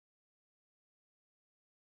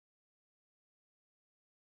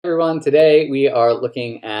Everyone, today we are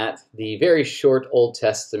looking at the very short Old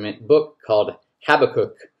Testament book called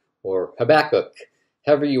Habakkuk or Habakkuk,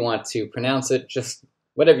 however you want to pronounce it, just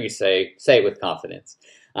whatever you say it with confidence.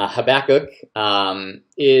 Habakkuk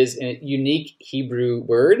is a unique Hebrew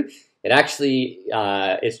word. It actually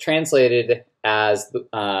is translated as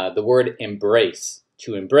the word embrace,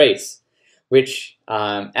 to embrace, which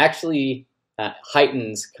actually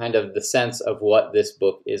heightens kind of the sense of what this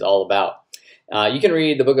book is all about. You can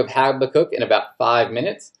read the book of Habakkuk in about 5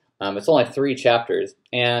 minutes. It's only 3 chapters.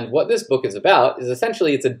 And what this book is about is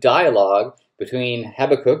essentially it's a dialogue between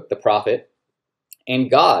Habakkuk, the prophet, and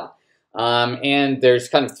God. And there's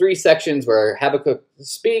kind of 3 sections where Habakkuk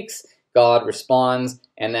speaks, God responds,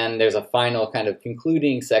 and then there's a final kind of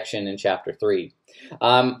concluding section in chapter 3.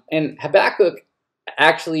 And Habakkuk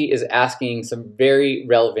actually is asking some very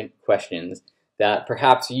relevant questions that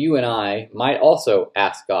perhaps you and I might also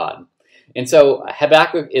ask God. And so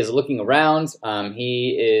Habakkuk is looking around.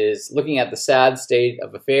 He is looking at the sad state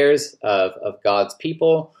of affairs of God's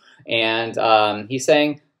people. And he's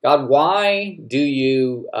saying, God, why do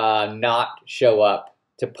you not show up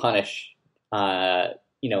to punish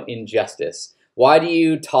injustice? Why do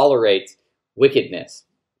you tolerate wickedness?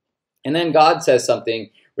 And then God says something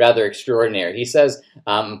rather extraordinary. He says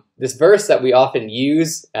this verse that we often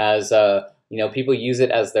use as people use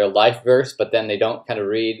it as their life verse, but then they don't kind of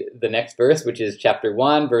read the next verse, which is chapter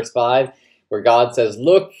 1, verse 5, where God says,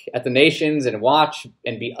 "Look at the nations and watch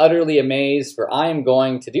and be utterly amazed, for I am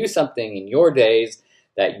going to do something in your days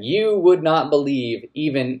that you would not believe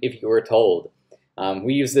even if you were told."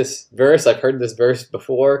 We use this verse. I've heard this verse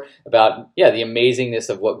before about, the amazingness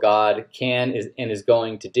of what God can and is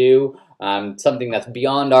going to do, something that's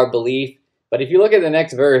beyond our belief. But if you look at the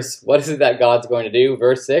next verse, what is it that God's going to do?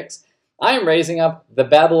 Verse 6, "I am raising up the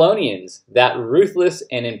Babylonians, that ruthless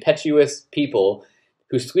and impetuous people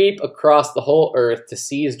who sweep across the whole earth to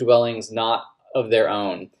seize dwellings not of their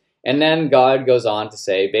own." And then God goes on to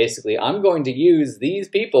say, basically, I'm going to use these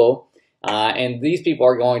people, and these people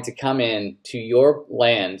are going to come in to your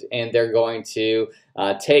land, and they're going to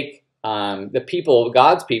take the people,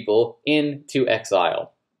 God's people, into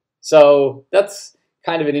exile. So that's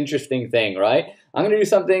kind of an interesting thing, right? I'm going to do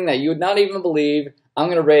something that you would not even believe. I'm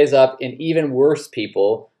going to raise up an even worse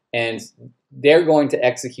people, and they're going to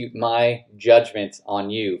execute my judgment on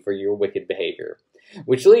you for your wicked behavior.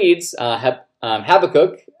 Which leads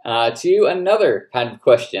Habakkuk to another kind of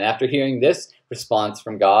question. After hearing this response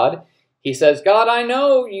from God, he says, God, I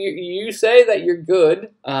know you say that you're good.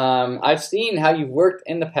 I've seen how you've worked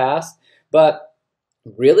in the past, but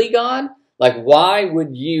really, God? Like, why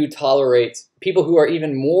would you tolerate people who are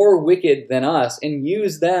even more wicked than us and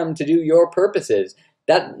use them to do your purposes?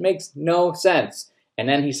 That makes no sense. And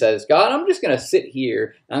then he says, God, I'm just going to sit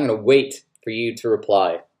here and I'm going to wait for you to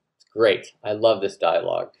reply. It's great. I love this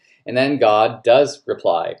dialogue. And then God does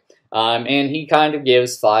reply. And he kind of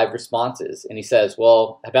gives 5 responses. And he says,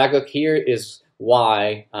 well, Habakkuk, here is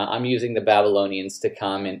why I'm using the Babylonians to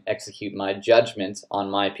come and execute my judgment on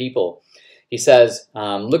my people. He says,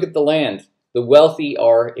 look at the land. The wealthy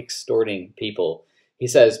are extorting people. He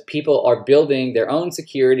says people are building their own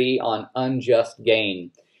security on unjust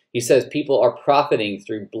gain. He says people are profiting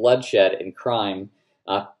through bloodshed and crime.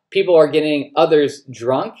 People are getting others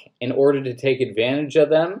drunk in order to take advantage of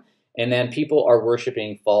them. And then people are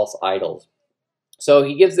worshiping false idols. So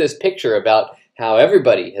he gives this picture about how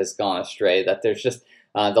everybody has gone astray, that there's just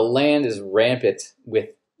the land is rampant with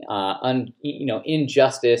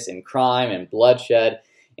injustice and crime and bloodshed.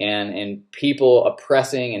 And people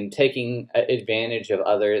oppressing and taking advantage of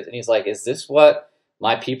others. And he's like, is this what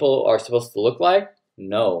my people are supposed to look like?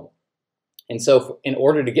 No. And so in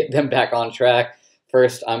order to get them back on track,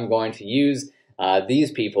 first I'm going to use these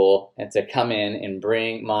people and to come in and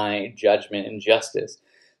bring my judgment and justice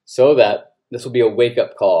so that this will be a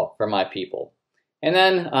wake-up call for my people. And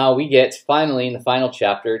then we get finally in the final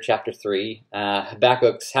chapter, chapter 3,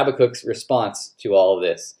 Habakkuk's response to all of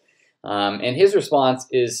this. And his response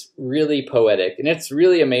is really poetic, and it's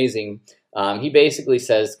really amazing. He basically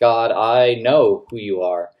says, God, I know who you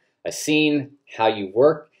are. I've seen how you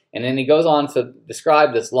work. And then he goes on to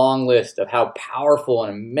describe this long list of how powerful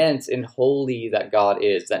and immense and holy that God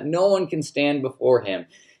is, that no one can stand before him,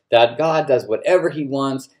 that God does whatever he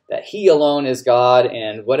wants, that he alone is God,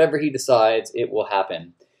 and whatever he decides, it will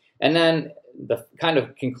happen. And then the kind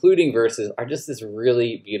of concluding verses are just this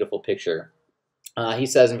really beautiful picture. He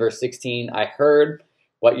says in verse 16, I heard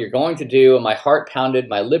what you're going to do, and my heart pounded,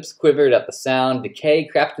 my lips quivered at the sound, decay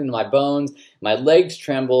crept into my bones, my legs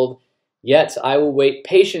trembled, yet I will wait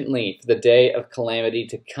patiently for the day of calamity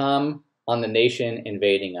to come on the nation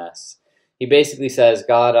invading us. he basically says,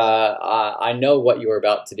 God, I know what you're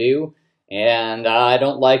about to do, and I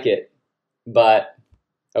don't like it, but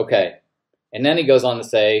okay. And then he goes on to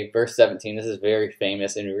say, verse 17, this is very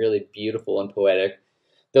famous and really beautiful and poetic.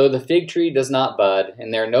 Though the fig tree does not bud,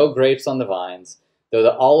 and there are no grapes on the vines, though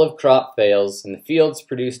the olive crop fails, and the fields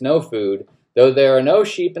produce no food, though there are no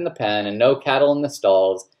sheep in the pen, and no cattle in the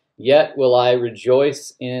stalls, yet will I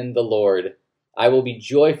rejoice in the Lord. I will be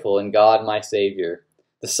joyful in God my Savior.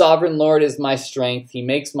 The sovereign Lord is my strength. He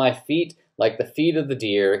makes my feet like the feet of the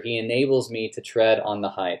deer. He enables me to tread on the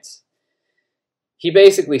heights. He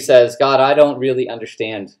basically says, God, I don't really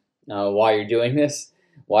understand why you're doing this,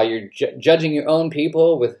 why you're judging your own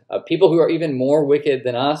people with people who are even more wicked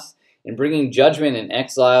than us and bringing judgment and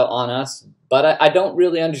exile on us. But I don't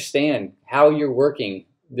really understand how you're working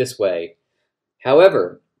this way.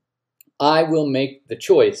 However, I will make the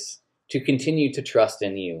choice to continue to trust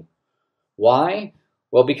in you. Why?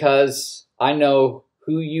 Well, because I know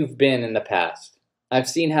who you've been in the past. I've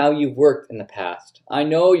seen how you've worked in the past. I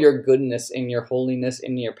know your goodness and your holiness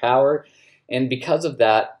and your power, and because of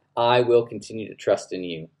that, I will continue to trust in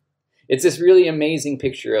you. It's this really amazing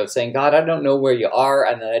picture of saying, God, I don't know where you are,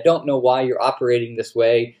 and I don't know why you're operating this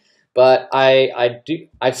way, but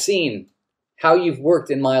I've seen how you've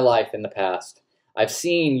worked in my life in the past. I've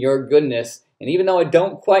seen your goodness, and even though I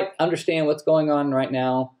don't quite understand what's going on right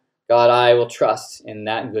now, God, I will trust in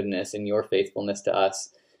that goodness and your faithfulness to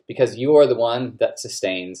us, because you are the one that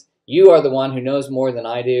sustains. You are the one who knows more than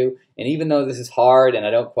I do, and even though this is hard and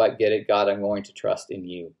I don't quite get it, God, I'm going to trust in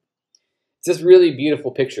you. It's this really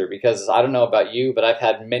beautiful picture because I don't know about you, but I've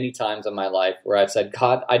had many times in my life where I've said,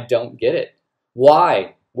 God, I don't get it.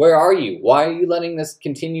 Why? Where are you? Why are you letting this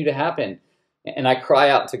continue to happen? And I cry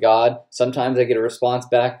out to God. Sometimes I get a response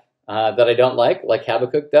back that I don't like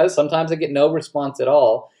Habakkuk does. Sometimes I get no response at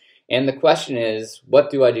all. And the question is, what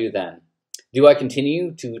do I do then? Do I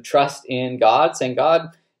continue to trust in God, saying,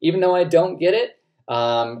 God, even though I don't get it,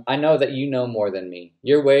 I know that you know more than me.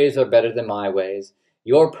 Your ways are better than my ways.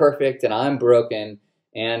 You're perfect and I'm broken.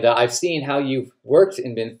 And I've seen how you've worked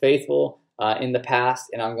and been faithful in the past,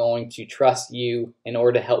 and I'm going to trust you in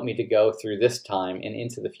order to help me to go through this time and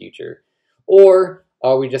into the future. Or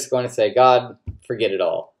are we just going to say, God, forget it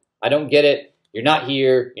all. I don't get it. You're not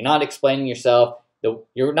here. You're not explaining yourself.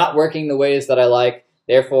 You're not working the ways that I like.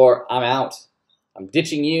 Therefore, I'm out. I'm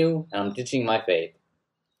ditching you, and I'm ditching my faith.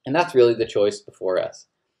 And that's really the choice before us.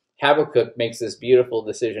 Habakkuk makes this beautiful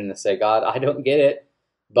decision to say, God, I don't get it,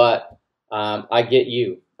 but I get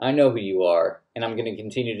you. I know who you are, and I'm going to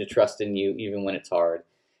continue to trust in you even when it's hard.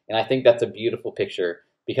 And I think that's a beautiful picture,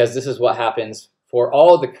 because this is what happens for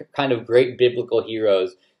all the kind of great biblical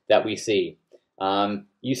heroes that we see.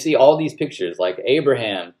 You see all these pictures like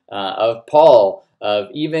Abraham, of Paul, of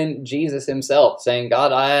even Jesus himself saying,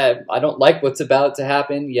 God, I don't like what's about to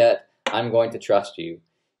happen, yet I'm going to trust you.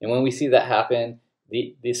 And when we see that happen,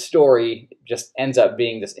 the story just ends up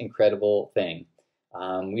being this incredible thing.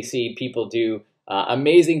 We see people do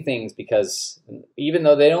amazing things because even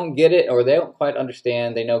though they don't get it or they don't quite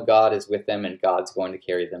understand, they know God is with them and God's going to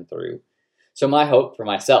carry them through. So my hope for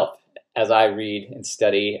myself as I read and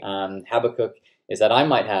study Habakkuk is that I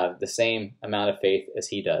might have the same amount of faith as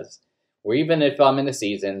he does. Where even if I'm in a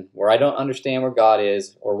season where I don't understand where God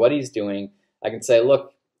is or what he's doing, I can say,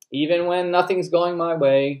 look, even when nothing's going my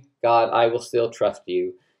way, God, I will still trust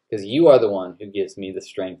you because you are the one who gives me the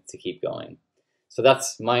strength to keep going. So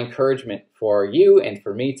that's my encouragement for you and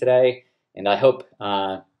for me today. And I hope,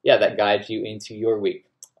 that guides you into your week.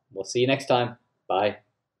 We'll see you next time. Bye.